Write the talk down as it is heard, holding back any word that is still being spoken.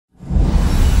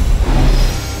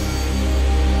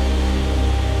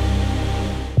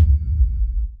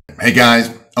Hey guys,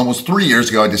 almost 3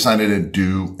 years ago, I decided to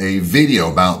do a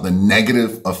video about the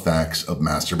negative effects of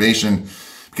masturbation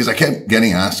because I kept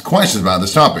getting asked questions about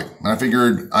this topic. And I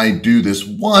figured I'd do this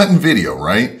one video,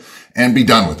 right? And be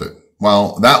done with it.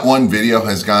 Well, that one video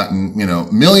has gotten,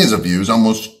 millions of views,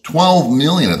 almost 12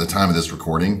 million at the time of this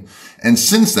recording. And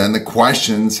since then, the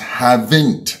questions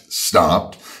haven't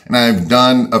stopped. And I've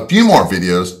done a few more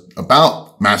videos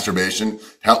about masturbation to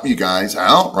help you guys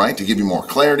out, right? To give you more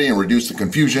clarity and reduce the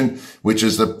confusion, which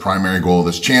is the primary goal of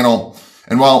this channel.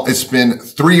 And while it's been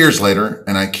 3 years later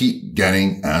and I keep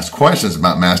getting asked questions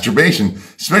about masturbation,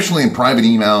 especially in private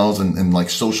emails and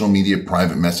like social media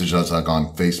private messages like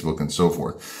on Facebook and so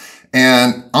forth.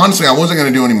 And honestly, I wasn't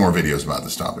going to do any more videos about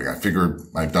this topic. I figured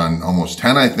I've done almost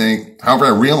 10, I think. However,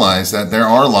 I realized that there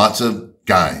are lots of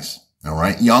guys, all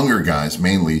right, younger guys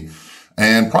mainly,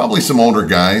 and probably some older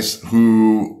guys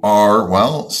who are,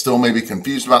 well, still maybe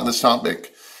confused about this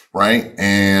topic, right?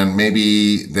 And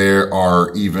maybe they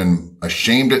are even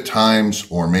ashamed at times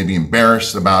or maybe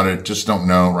embarrassed about it, just don't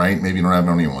know, right? Maybe you don't have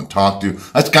anyone to talk to.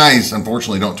 Us guys,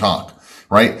 unfortunately, don't talk,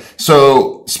 right?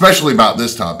 So, especially about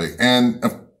this topic. And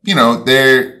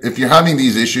if you're having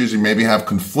these issues, you maybe have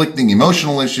conflicting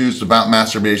emotional issues about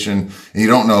masturbation and you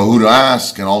don't know who to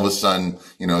ask. And all of a sudden,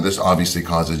 this obviously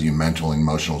causes you mental and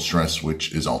emotional stress,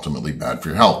 which is ultimately bad for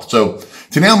your health. So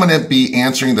today I'm going to be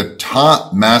answering the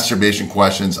top masturbation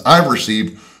questions I've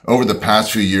received over the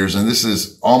past few years. And this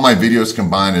is all my videos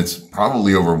combined. It's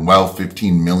probably over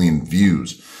 15 million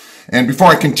views. And before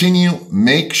I continue,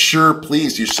 make sure,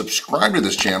 please, you subscribe to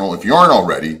this channel if you aren't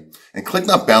already. And click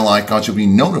that bell icon so you'll be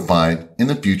notified in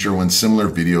the future when similar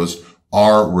videos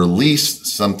are released,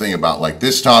 something about like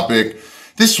this topic.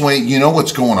 This way, you know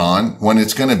what's going on when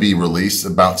it's going to be released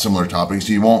about similar topics.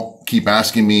 You won't keep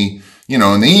asking me, in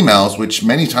the emails, which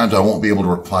many times I won't be able to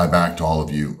reply back to all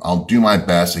of you. I'll do my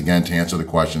best, again, to answer the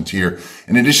questions here.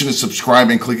 In addition to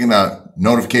subscribing, clicking that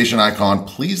notification icon,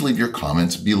 please leave your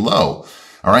comments below.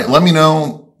 All right, let me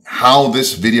know how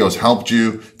this video has helped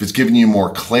you, if it's given you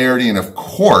more clarity, and of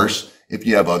course, if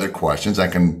you have other questions I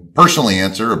can personally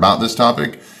answer about this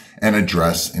topic and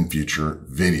address in future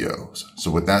videos. So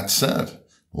with that said,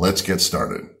 let's get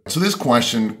started. So this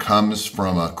question comes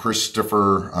from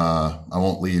Christopher. I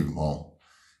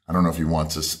don't know if he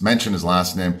wants to mention his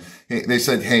last name. They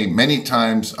said, hey, many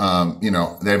times,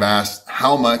 they've asked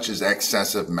how much is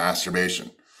excessive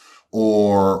masturbation?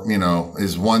 Or,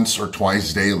 is once or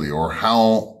twice daily, or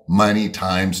how many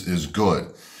times is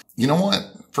good? You know what?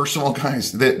 First of all,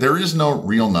 guys, there is no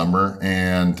real number.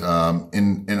 And,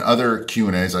 in other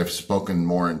Q&As, I've spoken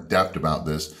more in depth about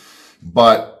this.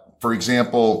 But for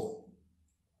example,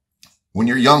 when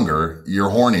you're younger, you're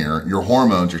hornier, your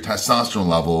hormones, your testosterone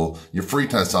level, your free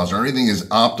testosterone, everything is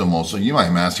optimal. So you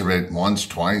might masturbate once,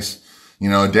 twice,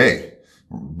 a day.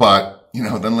 But,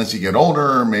 then once you get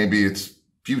older, maybe it's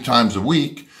few times a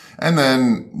week. And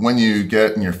then when you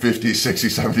get in your 50s,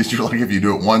 60s, 70s, you're like if you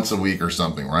do it once a week or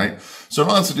something, right? So it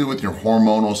all has to do with your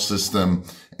hormonal system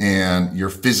and your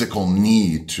physical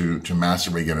need to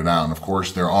masturbate, get it out. And of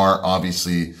course, there are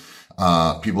obviously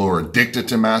people who are addicted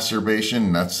to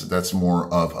masturbation. That's more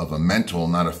of a mental,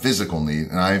 not a physical need.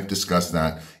 And I've discussed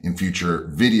that in future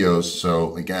videos.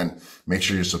 So again, make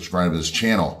sure you subscribe to this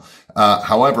channel.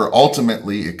 However,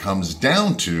 ultimately it comes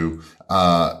down to,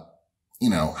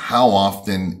 how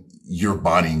often your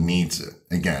body needs it.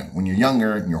 Again, when you're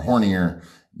younger and you're hornier,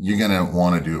 you're going to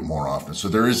want to do it more often. So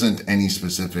there isn't any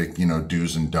specific,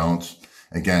 do's and don'ts.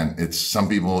 Again, it's some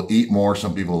people eat more,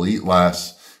 some people eat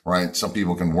less, right? Some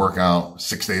people can work out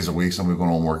 6 days a week. Some people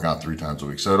don't work out 3 times a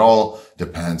week. So it all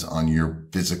depends on your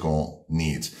physical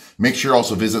needs. Make sure you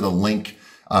also visit the link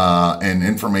and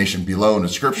information below in the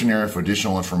description area for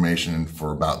additional information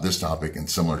for about this topic and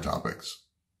similar topics.